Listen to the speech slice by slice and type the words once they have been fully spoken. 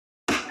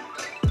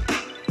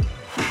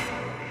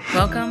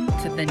Welcome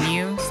to the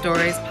New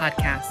Stories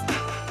Podcast.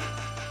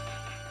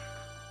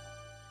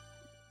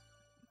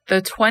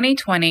 The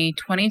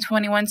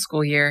 2020-2021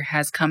 school year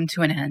has come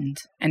to an end,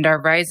 and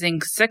our rising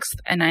 6th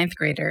and 9th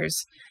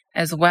graders,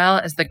 as well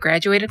as the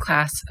graduated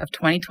class of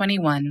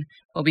 2021,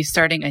 will be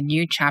starting a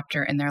new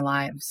chapter in their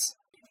lives.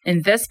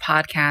 In this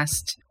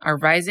podcast, our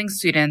rising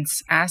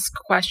students ask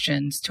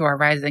questions to our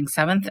rising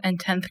 7th and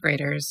 10th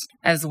graders,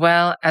 as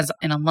well as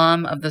an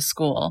alum of the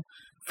school,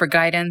 for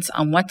guidance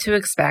on what to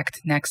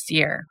expect next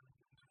year.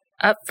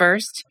 Up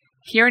first,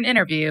 hear an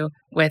interview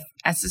with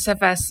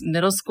SSFS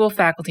middle school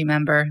faculty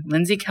member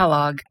Lindsay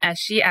Kellogg as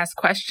she asks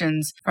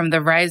questions from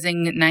the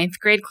rising 9th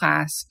grade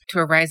class to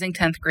a rising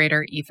 10th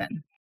grader,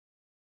 Ethan.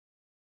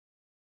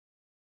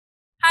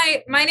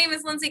 Hi, my name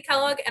is Lindsay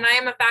Kellogg, and I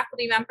am a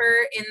faculty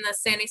member in the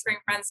Sandy Spring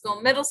Friends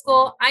School Middle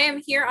School. I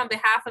am here on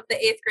behalf of the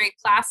 8th grade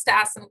class to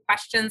ask some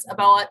questions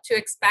about what to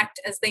expect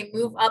as they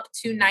move up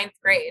to 9th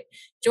grade.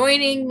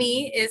 Joining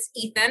me is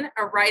Ethan,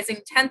 a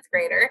rising 10th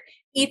grader.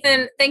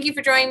 Ethan, thank you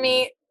for joining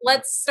me.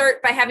 Let's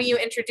start by having you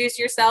introduce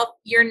yourself,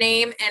 your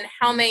name, and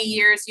how many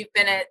years you've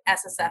been at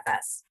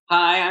SSFS.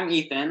 Hi, I'm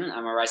Ethan.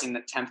 I'm a rising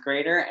 10th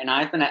grader, and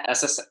I've been at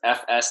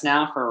SSFS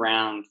now for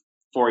around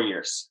 4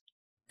 years.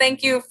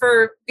 Thank you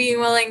for being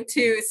willing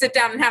to sit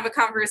down and have a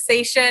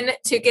conversation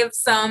to give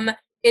some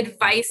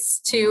advice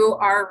to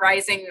our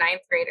rising 9th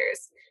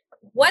graders.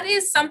 What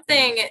is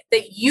something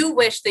that you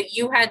wish that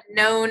you had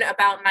known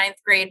about 9th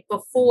grade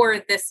before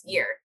this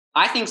year?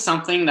 I think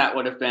something that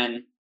would have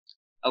been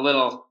a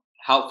little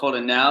helpful to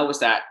know was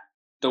that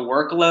the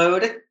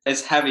workload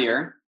is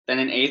heavier than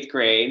in 8th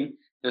grade.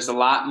 There's a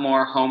lot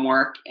more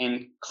homework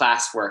and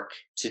classwork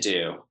to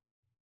do.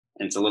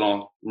 And it's a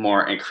little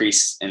more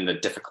increase in the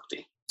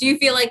difficulty. Do you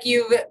feel like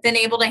you've been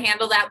able to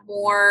handle that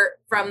more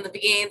from the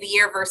beginning of the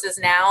year versus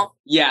now?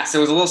 Yes, it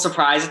was a little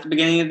surprise at the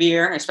beginning of the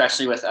year,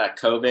 especially with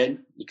COVID,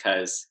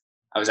 because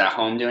I was at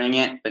home doing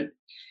it. But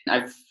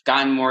I've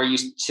gotten more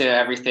used to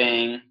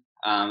everything,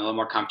 a little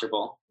more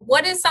comfortable.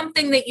 What is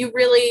something that you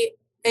really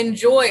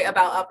enjoy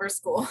about upper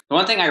school? The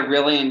one thing I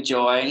really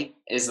enjoy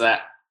is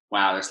that,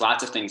 there's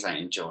lots of things I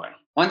enjoy.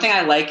 One thing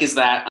I like is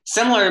that,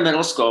 similar to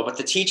middle school, but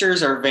the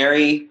teachers are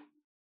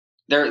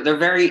they're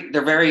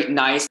very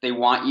nice. They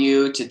want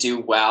you to do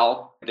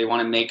well. They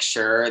want to make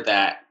sure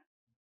that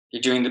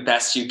you're doing the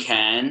best you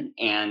can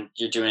and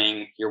you're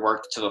doing your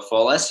work to the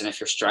fullest. And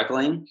if you're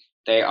struggling,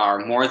 they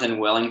are more than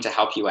willing to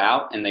help you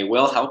out, and they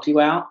will help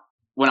you out.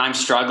 When I'm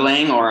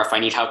struggling or if I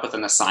need help with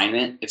an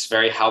assignment, it's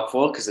very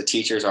helpful because the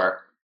teachers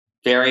are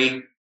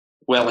very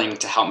willing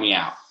to help me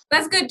out.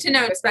 That's good to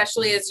know,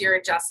 especially as you're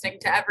adjusting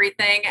to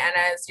everything and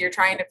as you're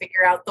trying to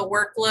figure out the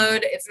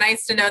workload. It's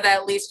nice to know that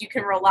at least you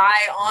can rely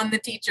on the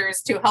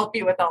teachers to help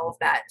you with all of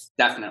that.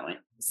 Definitely.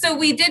 So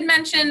we did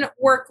mention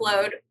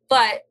workload,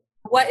 but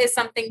what is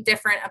something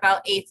different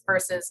about 8th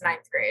versus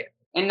 9th grade?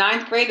 In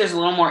 9th grade, there's a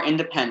little more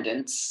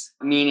independence,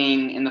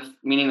 meaning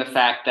the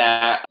fact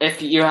that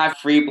if you have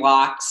free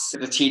blocks,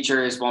 the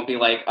teachers won't be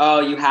like, oh,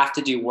 you have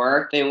to do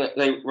work. They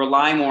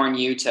rely more on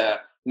you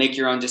to make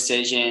your own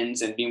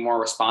decisions and be more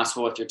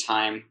responsible with your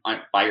time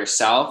by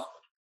yourself.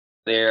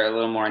 They're a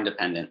little more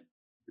independent.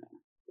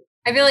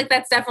 I feel like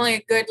that's definitely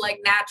a good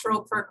natural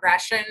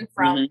progression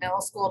from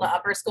middle school to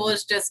upper school,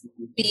 is just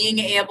being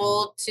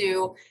able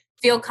to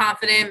feel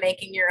confident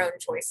making your own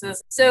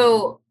choices.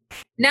 So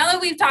now that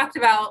we've talked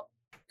about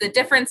the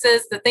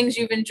differences, the things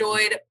you've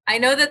enjoyed, I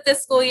know that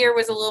this school year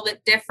was a little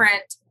bit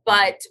different,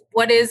 but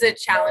what is a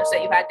challenge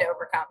that you had to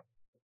overcome?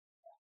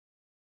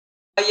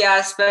 Yeah,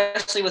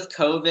 especially with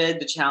COVID,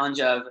 the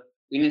challenge of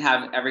we didn't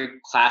have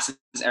classes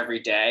every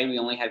day. We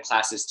only had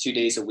classes 2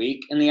 days a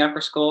week in the upper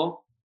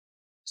school.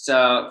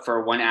 So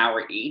for 1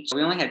 hour each,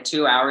 we only had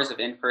 2 hours of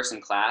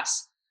in-person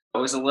class. It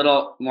was a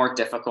little more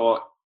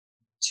difficult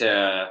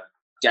to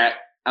get,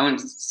 I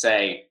wouldn't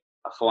say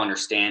a full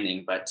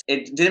understanding, but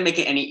it didn't make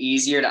it any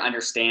easier to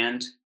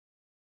understand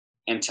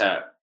and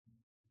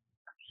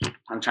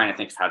I'm trying to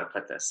think of how to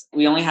put this.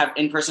 We only have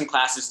in-person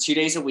classes 2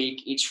 days a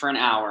week, each for an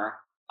hour.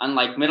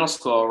 Unlike middle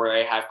school, where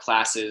I have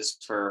classes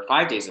for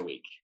 5 days a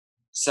week.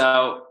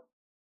 So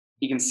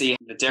you can see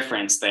the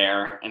difference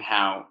there and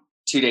how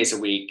 2 days a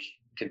week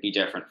could be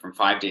different from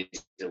 5 days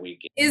a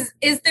week. Is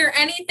there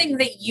anything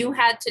that you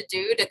had to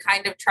do to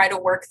kind of try to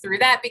work through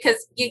that?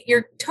 Because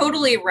you're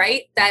totally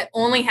right that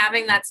only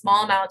having that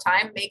small amount of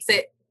time makes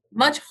it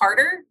much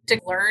harder to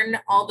learn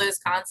all those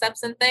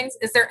concepts and things.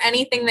 Is there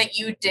anything that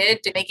you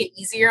did to make it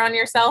easier on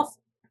yourself?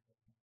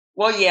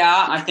 Well,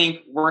 yeah, I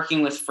think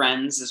working with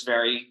friends is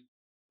very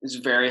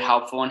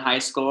helpful in high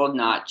school.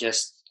 Not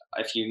just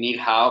if you need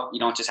help, you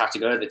don't just have to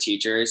go to the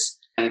teachers,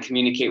 and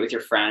communicate with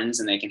your friends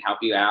and they can help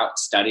you out,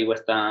 study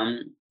with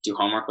them, do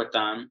homework with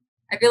them.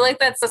 I feel like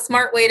that's a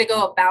smart way to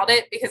go about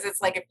it, because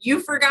it's like if you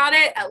forgot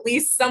it, at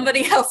least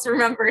somebody else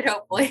remembered,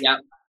 hopefully.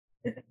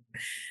 Yep.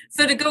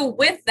 So to go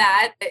with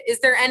that, is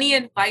there any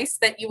advice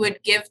that you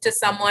would give to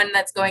someone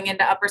that's going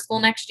into upper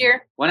school next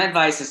year? One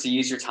advice is to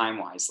use your time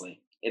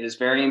wisely. It is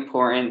very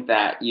important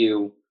that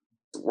you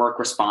work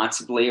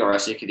responsibly, or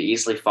else you could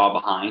easily fall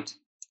behind.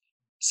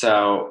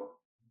 So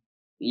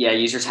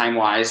use your time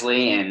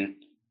wisely and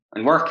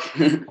work.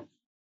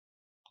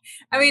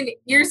 I mean,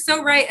 you're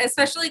so right,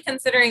 especially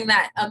considering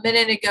that a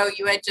minute ago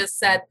you had just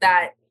said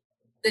that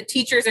the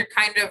teachers are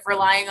kind of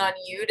relying on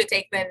you to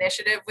take the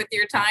initiative with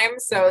your time.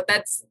 So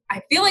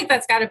I feel like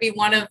that's got to be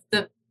one of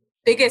the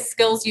biggest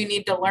skills you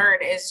need to learn,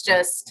 is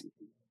just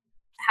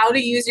how to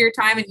use your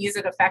time and use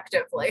it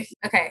effectively.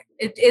 Okay.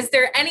 Is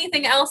there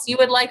anything else you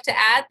would like to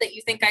add that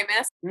you think I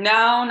missed?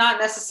 No, not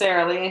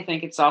necessarily. I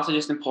think it's also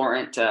just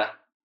important to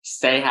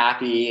stay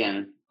happy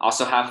and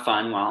also have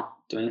fun while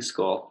doing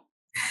school.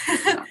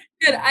 So.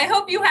 Good. I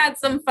hope you had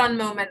some fun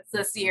moments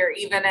this year,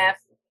 even if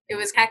it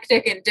was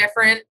hectic and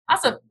different.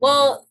 Awesome.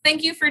 Well,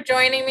 thank you for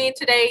joining me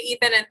today,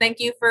 Ethan, and thank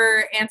you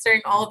for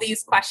answering all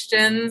these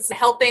questions,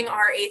 helping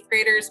our 8th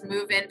graders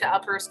move into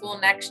upper school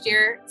next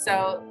year.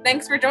 So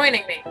thanks for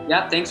joining me.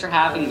 Yep, thanks for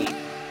having me.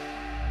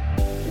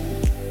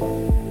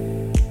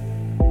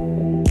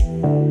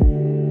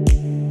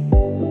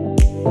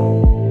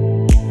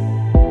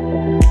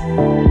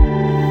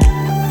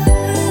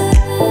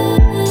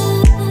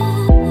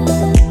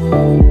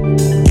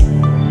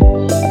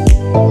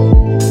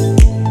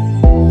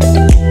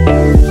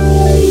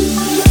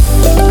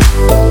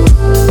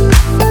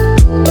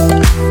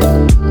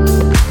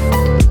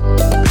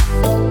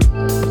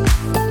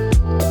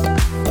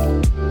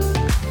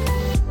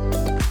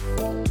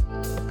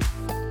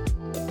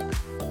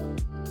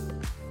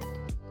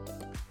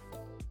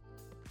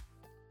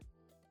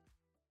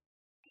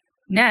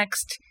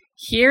 Next,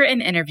 hear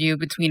an interview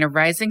between a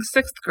rising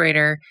 6th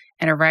grader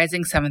and a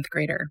rising 7th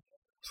grader.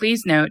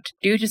 Please note,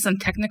 due to some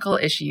technical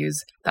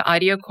issues, the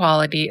audio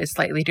quality is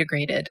slightly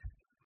degraded.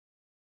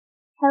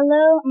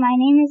 Hello, my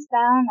name is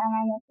Fallon and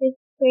I'm a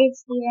 5th grade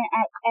student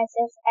at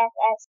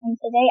SSFS, and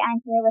today I'm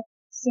here with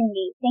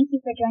Cindy. Thank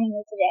you for joining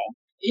me today.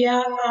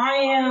 Yeah, I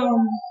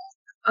am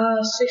a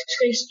 6th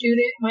grade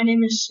student. My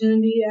name is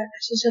Cindy at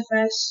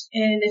SSFS,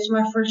 and it's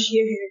my first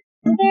year here.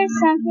 Is there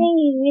something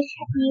you wish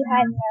you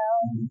had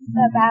known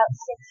about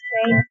 6th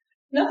grade?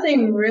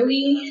 Nothing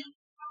really,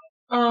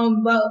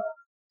 but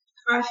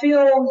I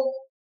feel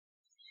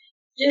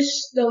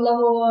just the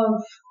level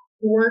of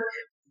work.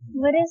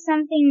 What is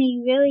something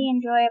you really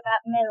enjoy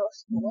about middle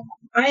school?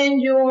 I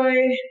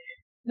enjoy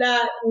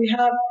that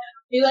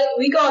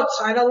we go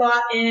outside a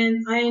lot, and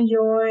I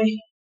enjoy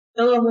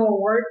the level of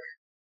work,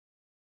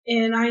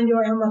 and I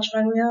enjoy how much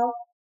fun we have.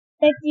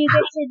 Like, do you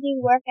get to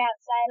do work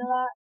outside a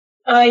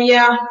lot?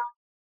 Yeah.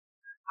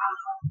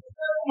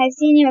 I've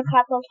seen you a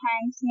couple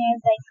times near,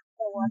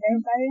 the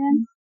water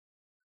garden.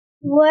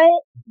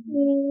 What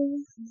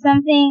is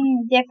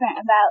something different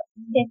about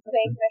 5th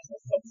grade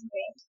versus 6th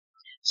grade?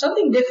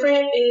 Something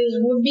different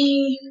would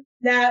be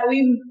that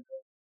we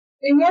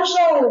more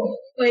so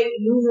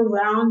move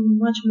around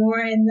much more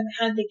and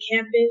had the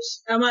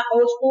campus. At my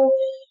old school,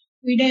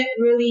 we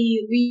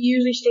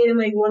usually stayed in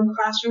one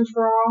classroom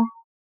for all.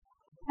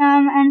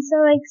 And so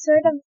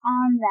sort of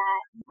on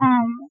that,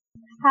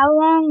 how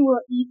long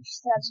will each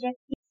subject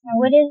be? And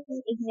what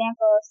is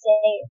example,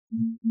 say,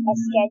 a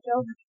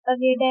schedule of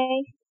your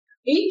day?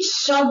 Each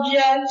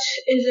subject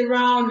is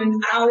around an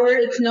hour.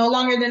 It's no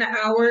longer than an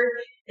hour.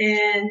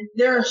 And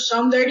there are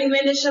some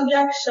 30-minute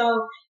subjects.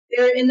 So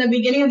they're in the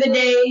beginning of the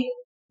day.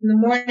 In the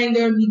morning,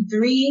 there will be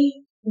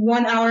 3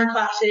 1-hour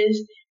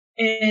classes.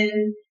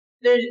 And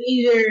there's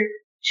either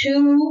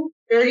 2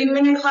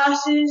 30-minute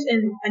classes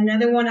and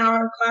another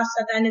 1-hour class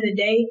at the end of the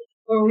day,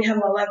 or we have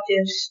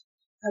electives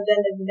at the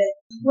end of the day.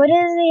 What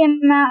is the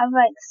amount of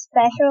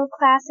special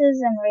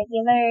classes and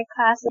regular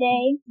class a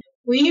day?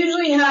 We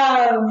usually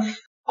have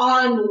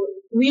on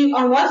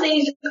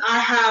Wednesdays I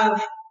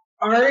have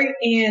art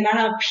and I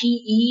have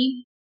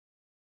PE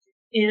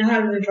and I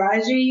have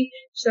advisory.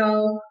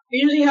 So we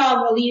usually have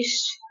at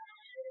least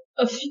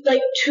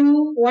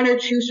one or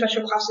two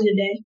special classes a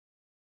day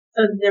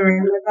of the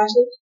regular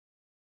classes.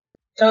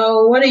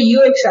 So what are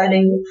you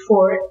excited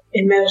for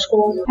in middle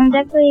school? I'm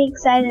definitely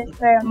excited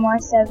for more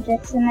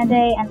subjects in the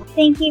day, and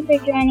thank you for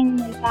joining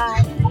me.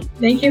 Bye.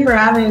 Thank you for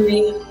having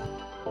me.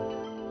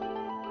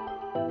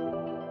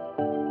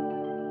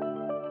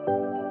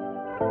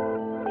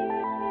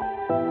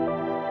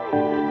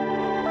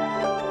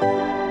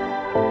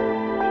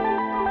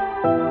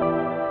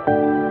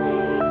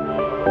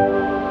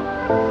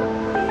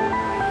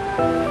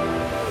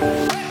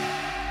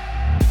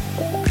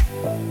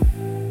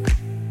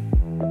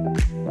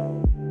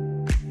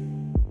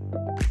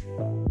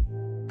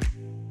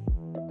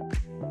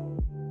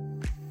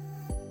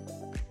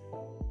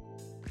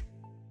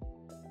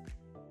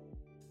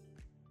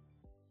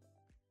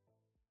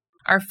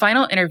 Our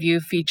final interview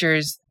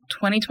features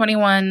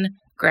 2021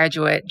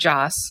 graduate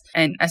Joss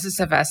and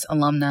SSFS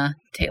alumna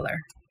Taylor.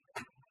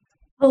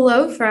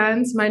 Hello,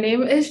 friends. My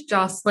name is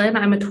Jocelyn.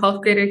 I'm a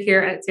 12th grader here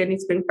at Sandy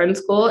Spring Friends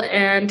School,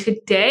 and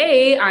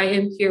today I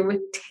am here with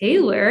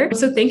Taylor.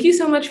 So thank you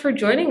so much for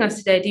joining us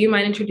today. Do you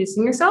mind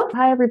introducing yourself?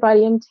 Hi,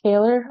 everybody. I'm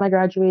Taylor. I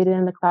graduated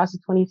in the class of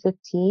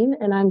 2015,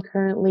 and I'm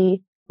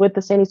currently with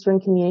the Sandy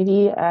Spring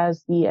community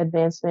as the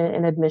Advancement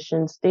and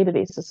Admissions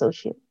Database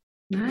Associate.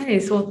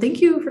 Nice. Well, thank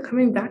you for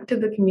coming back to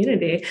the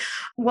community.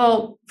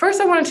 Well,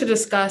 first, I wanted to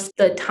discuss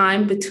the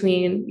time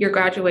between your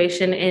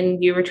graduation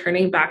and you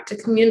returning back to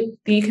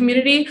the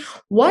community.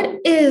 What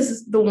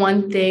is the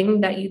one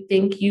thing that you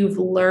think you've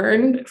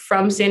learned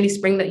from Sandy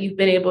Spring that you've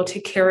been able to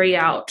carry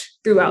out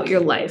throughout your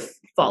life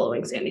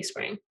following Sandy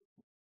Spring?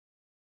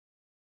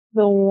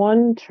 The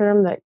one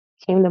term that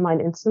came to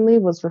mind instantly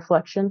was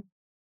reflection.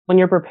 When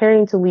you're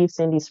preparing to leave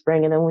Sandy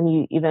Spring and then when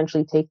you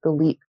eventually take the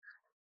leap,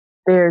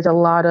 there's a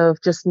lot of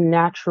just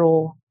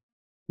natural,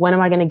 when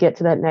am I going to get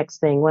to that next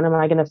thing? When am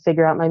I going to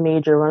figure out my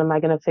major? When am I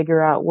going to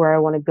figure out where I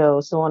want to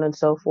go? So on and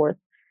so forth.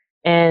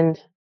 And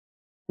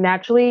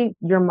naturally,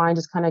 your mind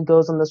just kind of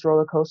goes on this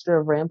roller coaster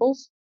of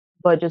rambles.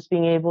 But just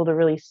being able to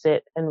really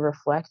sit and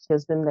reflect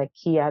has been the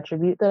key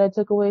attribute that I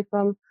took away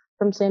from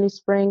Sandy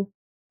Spring.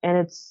 And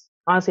it's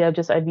honestly,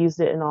 I've used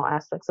it in all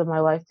aspects of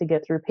my life to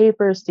get through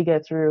papers, to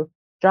get through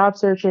job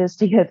searches,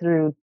 to get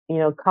through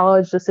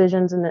college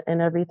decisions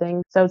and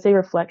everything. So I would say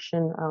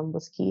reflection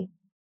was key.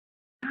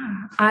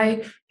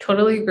 I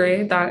totally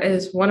agree. That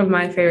is one of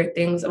my favorite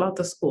things about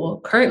the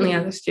school. Currently,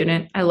 as a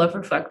student, I love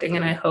reflecting,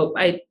 and I hope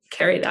I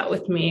carry that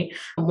with me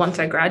once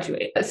I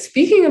graduate.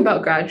 Speaking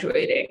about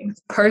graduating,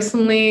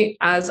 personally,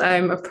 as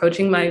I'm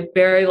approaching my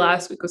very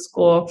last week of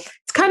school,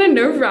 it's kind of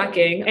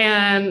nerve-wracking.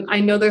 And I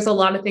know there's a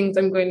lot of things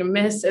I'm going to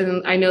miss,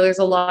 and I know there's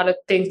a lot of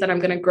things that I'm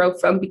going to grow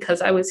from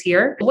because I was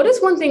here. What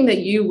is one thing that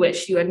you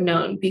wish you had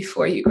known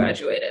before you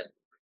graduated?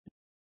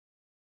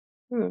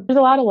 There's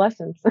a lot of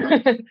lessons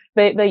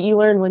that you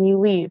learn when you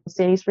leave.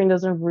 Sandy Spring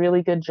does a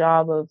really good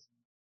job of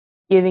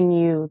giving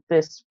you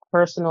this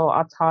personal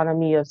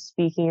autonomy of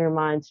speaking your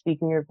mind,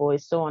 speaking your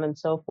voice, so on and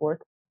so forth.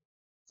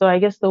 So I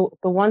guess the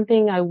one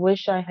thing I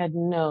wish I had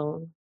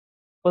known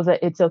was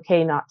that it's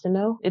okay not to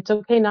know. It's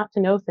okay not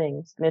to know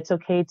things, and it's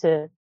okay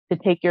to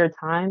take your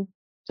time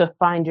to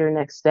find your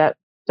next step,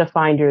 to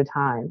find your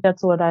time.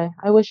 That's what I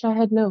wish I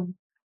had known.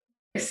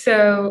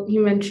 So you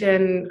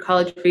mentioned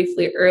college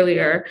briefly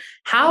earlier.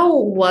 How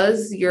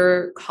was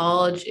your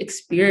college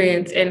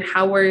experience and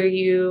how were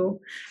you,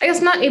 I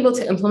guess, not able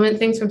to implement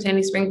things from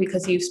Sandy Spring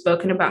because you've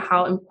spoken about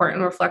how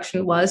important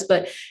reflection was,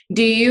 but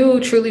do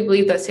you truly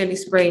believe that Sandy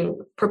Spring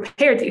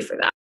prepared you for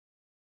that?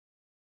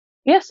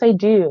 Yes, I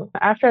do.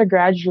 After I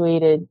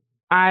graduated,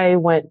 I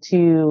went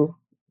to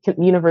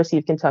University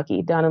of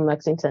Kentucky down in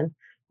Lexington,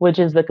 which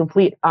is the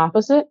complete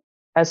opposite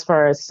as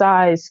far as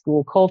size,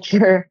 school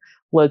culture,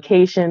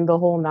 location, the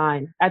whole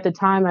nine. At the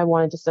time, I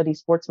wanted to study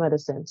sports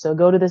medicine. So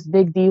go to this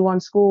big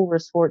D1 school where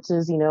sports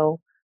is,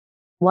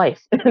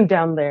 life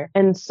down there.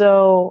 And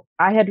so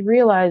I had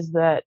realized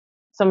that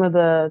some of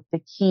the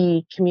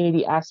key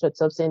community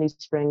aspects of Sandy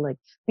Spring, like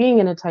being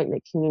in a tight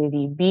knit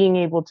community, being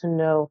able to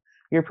know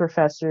your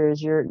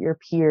professors, your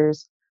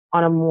peers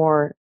on a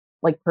more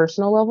like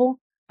personal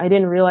level. I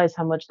didn't realize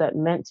how much that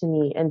meant to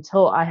me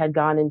until I had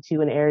gone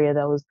into an area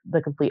that was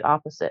the complete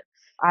opposite.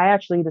 I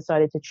actually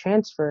decided to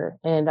transfer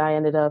and I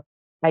ended up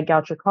at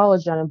Goucher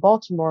College down in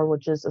Baltimore,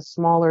 which is a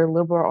smaller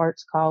liberal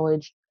arts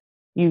college.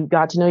 You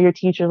got to know your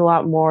teachers a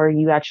lot more.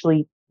 You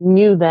actually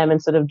knew them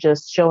instead of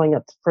just showing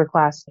up for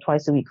class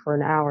twice a week for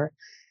an hour.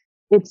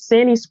 It's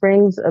Sandy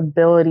Springs'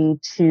 ability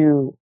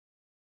to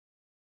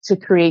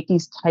create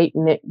these tight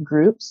knit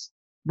groups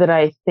that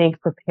I think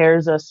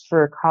prepares us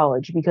for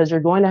college because you're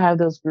going to have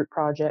those group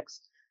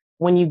projects.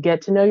 When you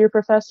get to know your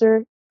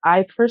professor,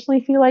 I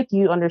personally feel like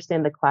you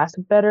understand the class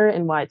better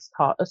and why it's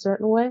taught a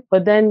certain way,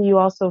 but then you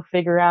also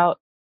figure out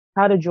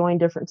how to join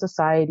different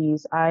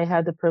societies. I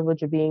had the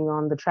privilege of being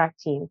on the track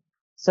team.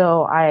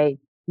 So I,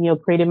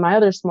 created my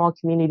other small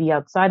community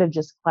outside of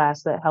just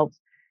class that helped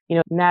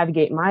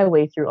navigate my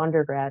way through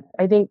undergrad.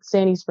 I think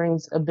Sandy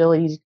Springs'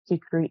 ability to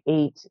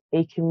create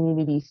a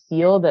community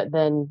feel that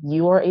then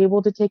you are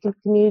able to take a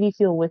community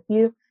feel with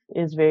you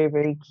is very,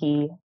 very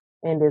key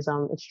and is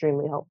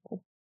extremely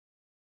helpful.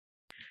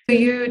 So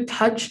you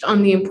touched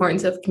on the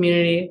importance of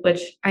community,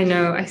 which I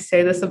know I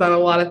say this about a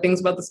lot of things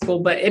about the school,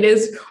 but it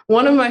is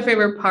one of my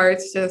favorite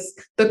parts,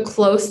 just the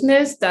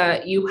closeness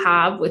that you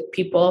have with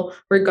people,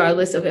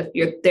 regardless of if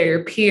they're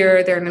your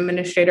peer, they're an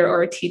administrator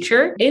or a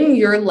teacher. In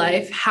your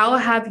life, how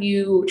have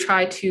you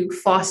tried to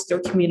foster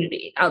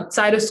community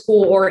outside of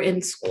school or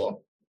in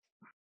school?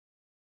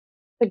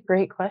 That's a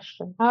great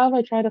question. How have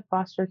I tried to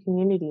foster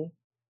community?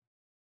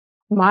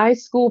 My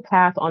school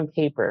path on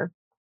paper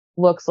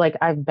looks like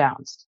I've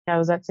bounced. I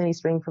was at Sandy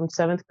Spring from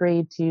 7th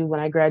grade to when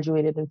I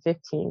graduated in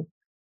 15.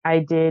 I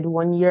did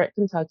 1 year at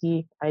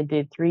Kentucky. I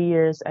did 3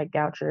 years at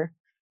Goucher.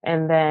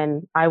 And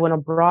then I went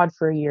abroad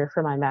for a year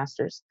for my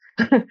master's.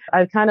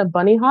 I kind of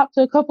bunny hopped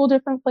to a couple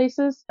different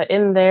places.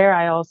 In there,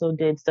 I also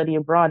did study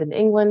abroad in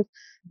England.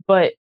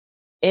 But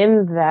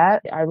in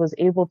that, I was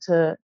able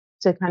to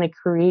kind of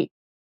create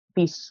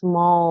these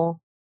small,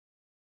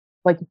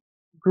 like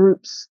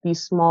groups,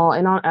 these small,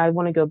 and I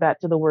want to go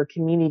back to the word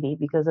community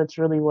because that's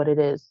really what it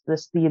is.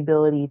 The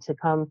ability to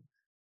come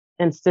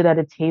and sit at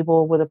a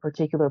table with a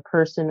particular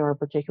person or a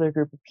particular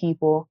group of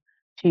people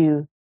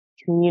to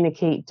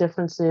communicate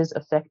differences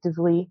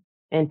effectively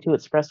and to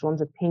express one's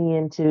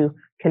opinion, to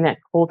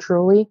connect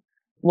culturally.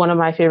 one of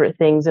my favorite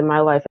things in my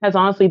life has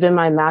honestly been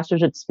my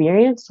master's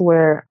experience,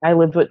 where I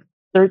lived with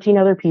 13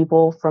 other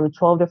people from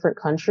 12 different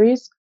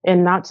countries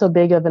in not so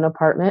big of an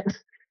apartment.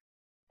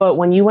 But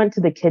when you went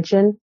to the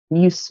kitchen,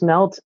 you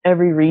smelt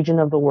every region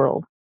of the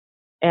world.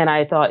 And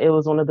I thought it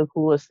was one of the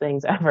coolest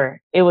things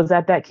ever. It was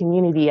at that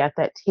community, at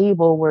that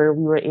table, where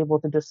we were able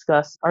to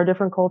discuss our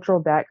different cultural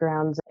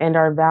backgrounds and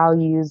our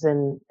values,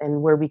 and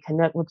where we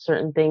connect with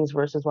certain things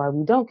versus why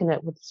we don't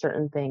connect with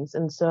certain things.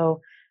 And so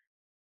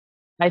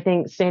I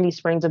think Sandy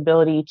Springs'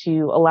 ability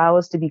to allow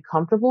us to be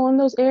comfortable in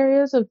those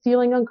areas of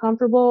feeling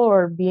uncomfortable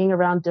or being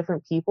around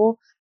different people,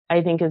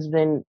 I think has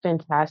been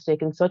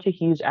fantastic and such a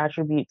huge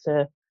attribute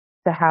to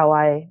how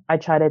I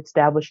try to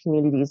establish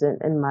communities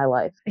in my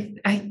life.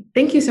 I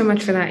thank you so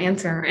much for that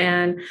answer.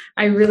 And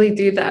I really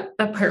do that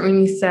part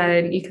when you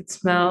said you could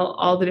smell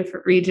all the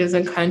different regions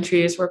and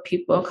countries where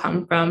people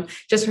come from.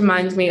 Just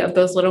reminds me of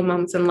those little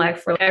moments in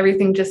life where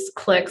everything just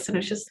clicks and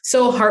it's just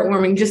so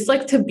heartwarming, just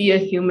like to be a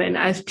human,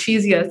 as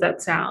cheesy as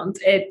that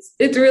sounds. It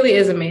really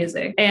is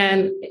amazing.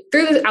 And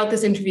throughout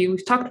this interview,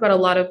 we've talked about a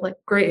lot of like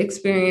great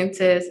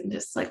experiences and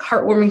just like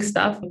heartwarming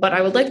stuff. But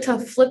I would like to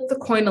flip the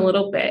coin a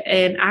little bit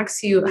and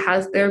ask you,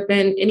 has there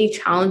been any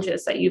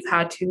challenges that you've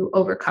had to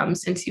overcome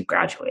since you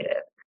graduated?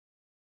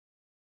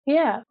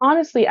 Yeah,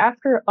 honestly,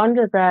 after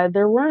undergrad,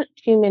 there weren't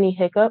too many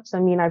hiccups.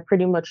 I mean, I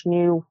pretty much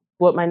knew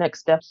what my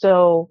next step.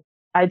 So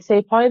I'd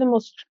say probably the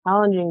most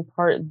challenging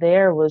part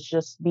there was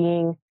just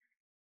being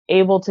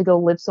able to go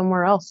live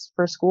somewhere else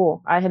for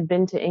school. I had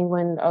been to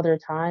England other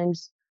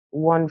times,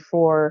 one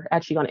for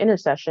actually on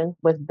intercession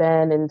with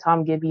Ben and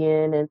Tom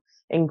Gibeon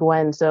and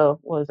Gwen. So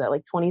what was that,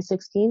 like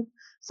 2016?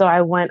 So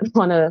I went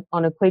on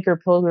a Quaker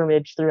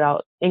pilgrimage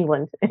throughout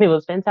England, and it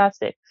was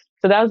fantastic.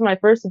 So that was my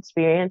first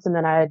experience, and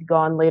then I had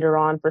gone later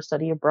on for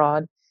study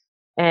abroad,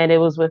 and it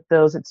was with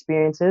those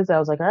experiences I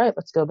was like, all right,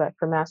 let's go back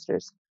for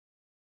masters.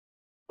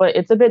 But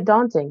it's a bit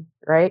daunting,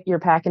 right? You're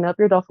packing up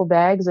your duffel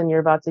bags and you're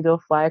about to go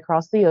fly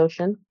across the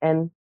ocean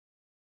and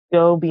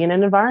go be in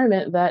an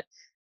environment that,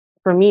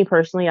 for me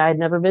personally, I had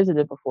never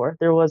visited before.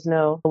 There was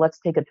no, let's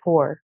take a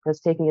tour, because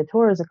taking a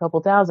tour is a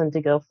couple thousand to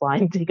go fly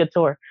and take a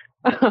tour.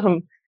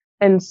 Um,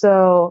 and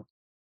so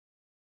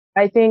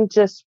I think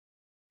just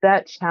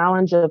that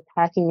challenge of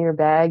packing your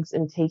bags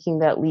and taking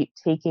that leap,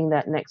 taking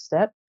that next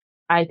step,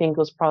 I think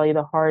was probably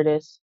the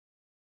hardest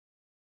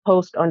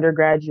post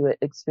undergraduate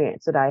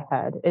experience that I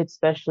had,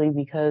 especially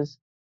because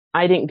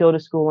I didn't go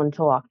to school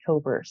until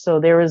October. So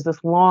there was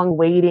this long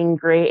waiting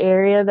gray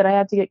area that I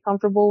had to get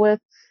comfortable with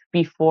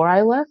before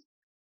I left.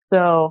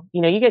 So,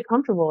 you get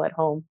comfortable at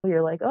home.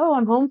 You're like, oh,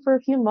 I'm home for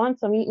a few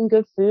months. I'm eating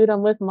good food.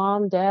 I'm with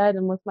mom, dad,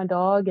 I'm with my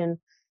dog. And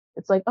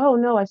it's like, oh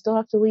no, I still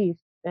have to leave.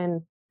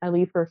 And I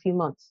leave for a few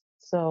months.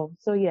 So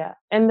yeah.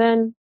 And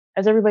then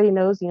as everybody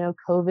knows,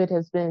 COVID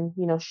has been,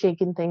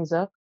 shaking things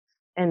up.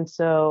 And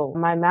so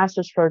my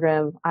master's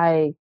program,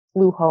 I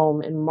flew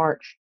home in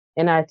March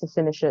and I had to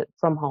finish it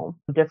from home.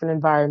 Different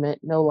environment,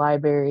 no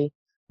library,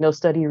 no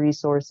study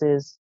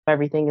resources.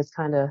 Everything is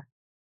kind of,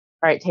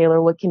 all right,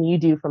 Taylor, what can you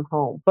do from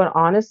home? But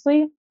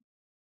honestly,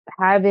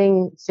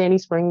 having Sandy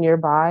Spring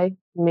nearby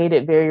made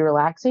it very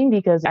relaxing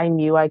because I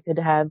knew I could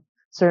have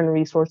certain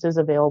resources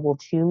available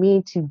to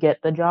me to get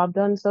the job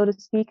done, so to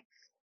speak.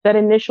 That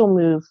initial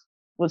move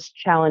was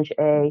challenge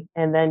A,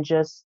 and then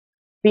just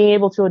being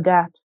able to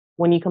adapt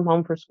when you come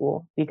home for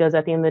school, because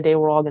at the end of the day,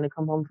 we're all going to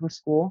come home from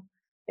school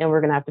and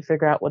we're going to have to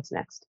figure out what's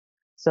next.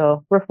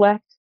 So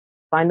reflect,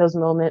 find those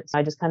moments.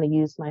 I just kind of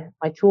used my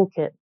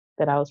toolkit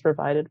that I was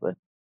provided with.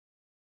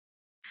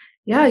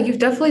 Yeah, you've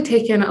definitely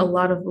taken a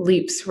lot of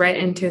leaps right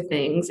into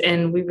things,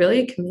 and we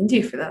really commend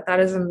you for that. That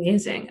is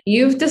amazing.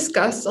 You've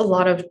discussed a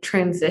lot of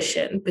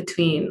transition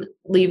between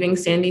leaving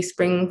Sandy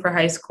Spring for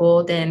high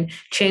school, then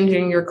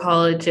changing your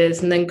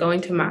colleges, and then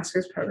going to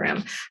master's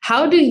program.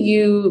 How do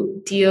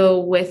you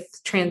deal with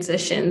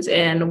transitions,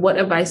 and what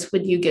advice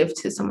would you give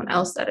to someone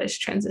else that is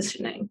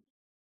transitioning?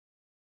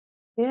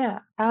 Yeah,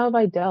 how have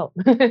I dealt?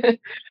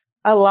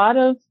 a lot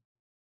of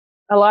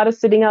a lot of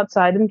sitting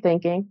outside and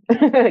thinking,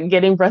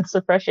 getting breaths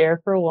of fresh air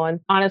for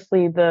one.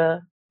 Honestly,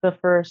 the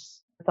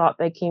first thought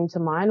that came to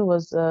mind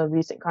was a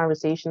recent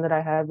conversation that I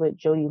had with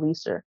Jody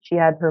Leeser. She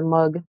had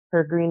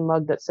her green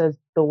mug that says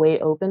 "The way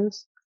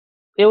opens."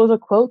 It was a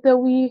quote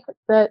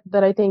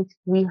that I think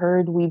we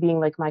being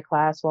like my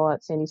class while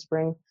at Sandy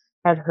Spring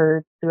had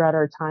heard throughout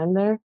our time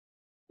there.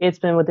 It's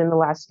been within the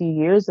last few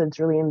years that's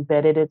really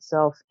embedded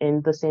itself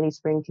in the Sandy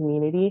Spring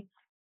community.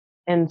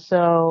 And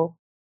so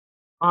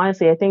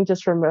honestly, I think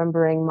just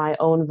remembering my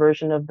own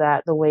version of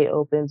that, the way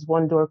opens,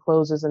 one door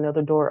closes,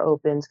 another door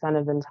opens kind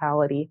of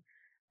mentality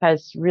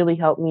has really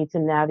helped me to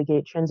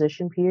navigate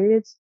transition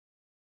periods.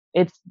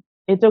 It's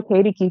it's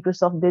okay to keep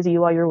yourself busy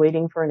while you're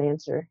waiting for an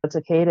answer. It's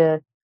okay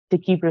to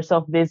keep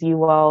yourself busy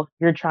while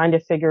you're trying to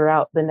figure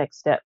out the next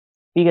step,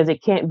 because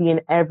it can't be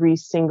an every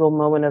single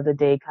moment of the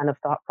day kind of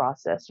thought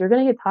process. You're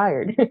going to get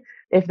tired.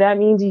 If that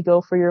means you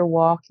go for your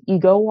walk, you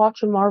go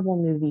watch a Marvel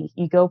movie,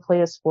 you go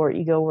play a sport,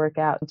 you go work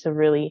out to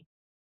really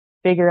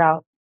figure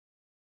out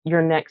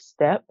your next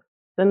step,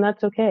 then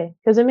that's okay.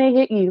 Because it may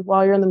hit you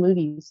while you're in the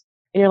movies.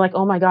 and you're like,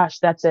 oh my gosh,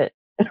 that's it.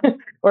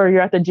 Or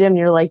you're at the gym and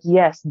you're like,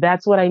 yes,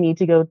 that's what I need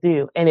to go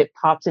do. And it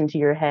pops into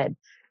your head.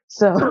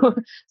 So,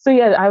 so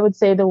yeah, I would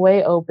say the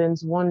way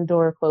opens, one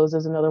door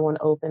closes, another one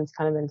opens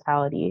kind of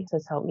mentality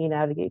has helped me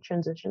navigate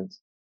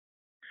transitions.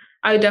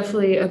 I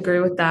definitely agree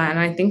with that. And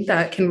I think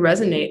that can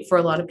resonate for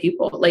a lot of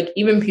people, like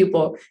even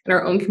people in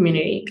our own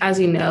community. As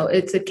you know,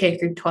 it's a K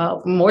through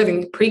 12, more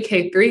than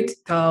pre-K 3 to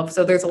 12.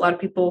 So there's a lot of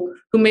people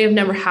who may have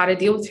never had to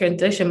deal with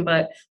transition,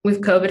 but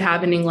with COVID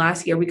happening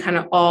last year, we kind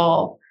of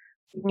all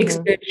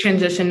experience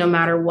transition no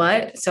matter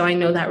what. So I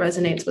know that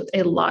resonates with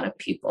a lot of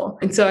people.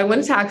 And so I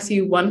wanted to ask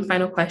you one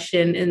final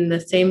question in the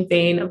same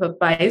vein of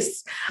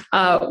advice.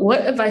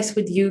 What advice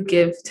would you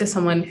give to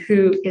someone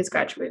who is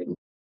graduating?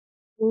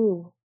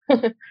 Ooh.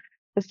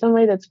 For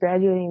somebody that's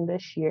graduating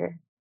this year,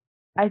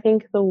 I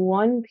think the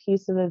one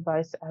piece of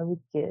advice I would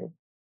give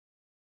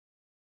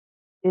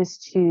is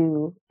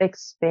to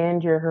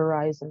expand your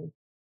horizon.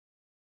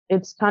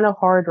 It's kind of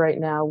hard right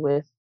now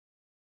with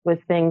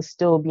things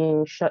still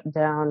being shut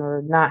down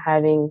or not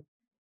having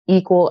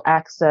equal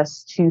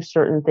access to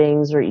certain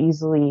things or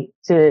easily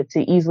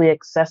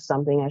access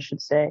something, I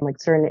should say,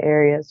 like certain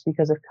areas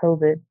because of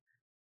COVID.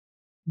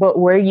 But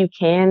where you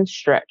can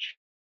stretch,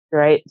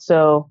 right?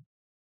 So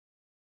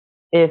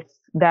if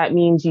that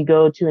means you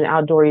go to an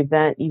outdoor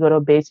event, you go to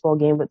a baseball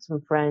game with some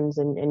friends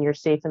and you're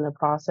safe in the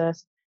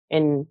process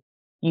and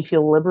you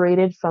feel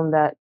liberated from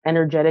that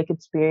energetic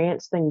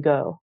experience, then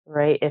go,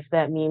 right? If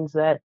that means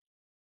that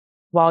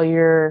while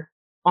you're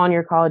on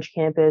your college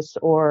campus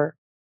or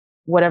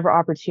whatever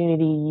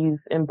opportunity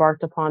you've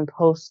embarked upon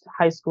post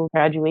high school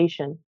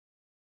graduation,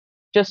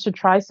 just to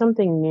try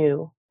something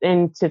new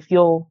and to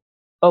feel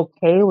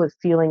okay with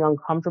feeling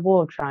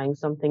uncomfortable of trying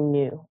something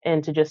new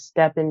and to just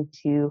step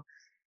into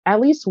at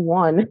least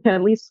one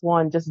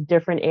just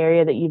different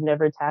area that you've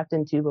never tapped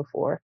into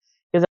before,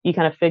 because you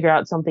kind of figure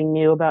out something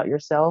new about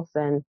yourself.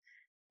 And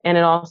it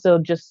also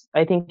just,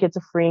 I think it's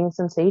a freeing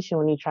sensation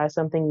when you try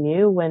something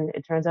new, when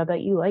it turns out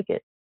that you like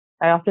it.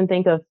 I often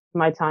think of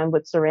my time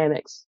with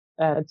ceramics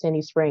at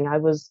Sandy Spring. I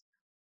was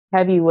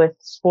heavy with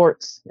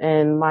sports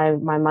and my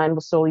mind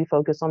was solely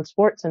focused on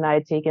sports, and I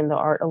had taken the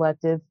art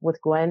elective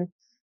with Gwen,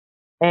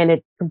 and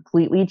it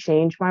completely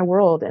changed my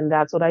world. And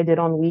that's what I did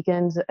on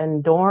weekends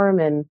and dorm,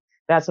 and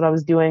that's what I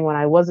was doing when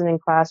I wasn't in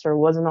class or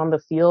wasn't on the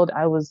field.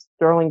 I was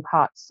throwing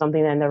pots,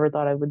 something that I never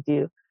thought I would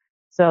do.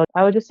 So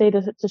I would just say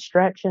to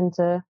stretch and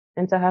to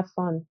have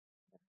fun.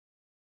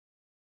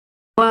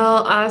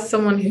 Well, as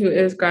someone who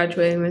is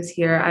graduating this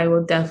year, I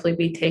will definitely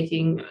be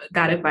taking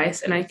that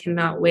advice, and I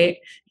cannot wait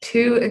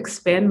to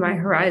expand my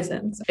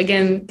horizons.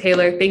 Again,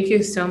 Taylor, thank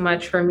you so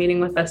much for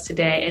meeting with us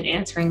today and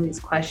answering these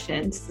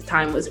questions. The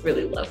time was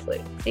really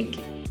lovely. Thank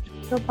you.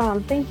 No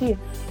problem. Thank you.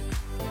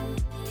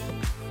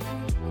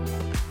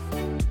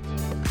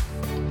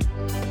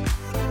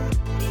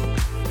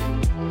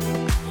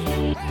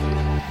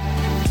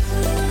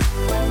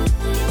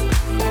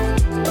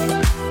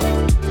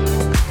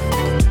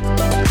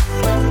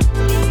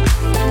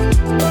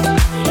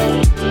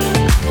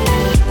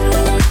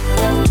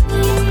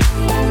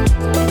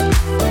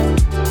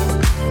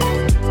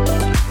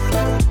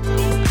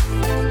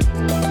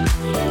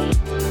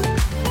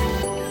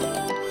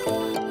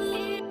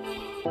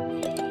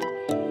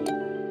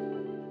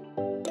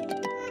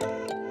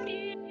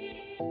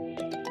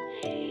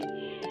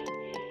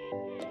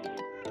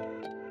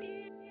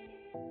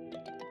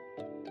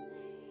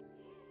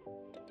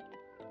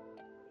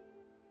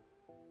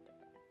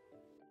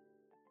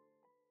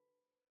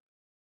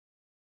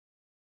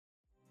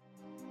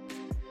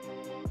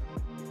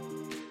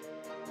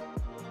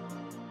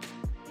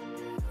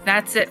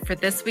 That's it for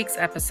this week's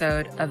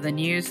episode of the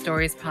News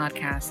Stories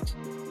Podcast.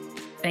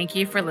 Thank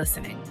you for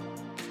listening.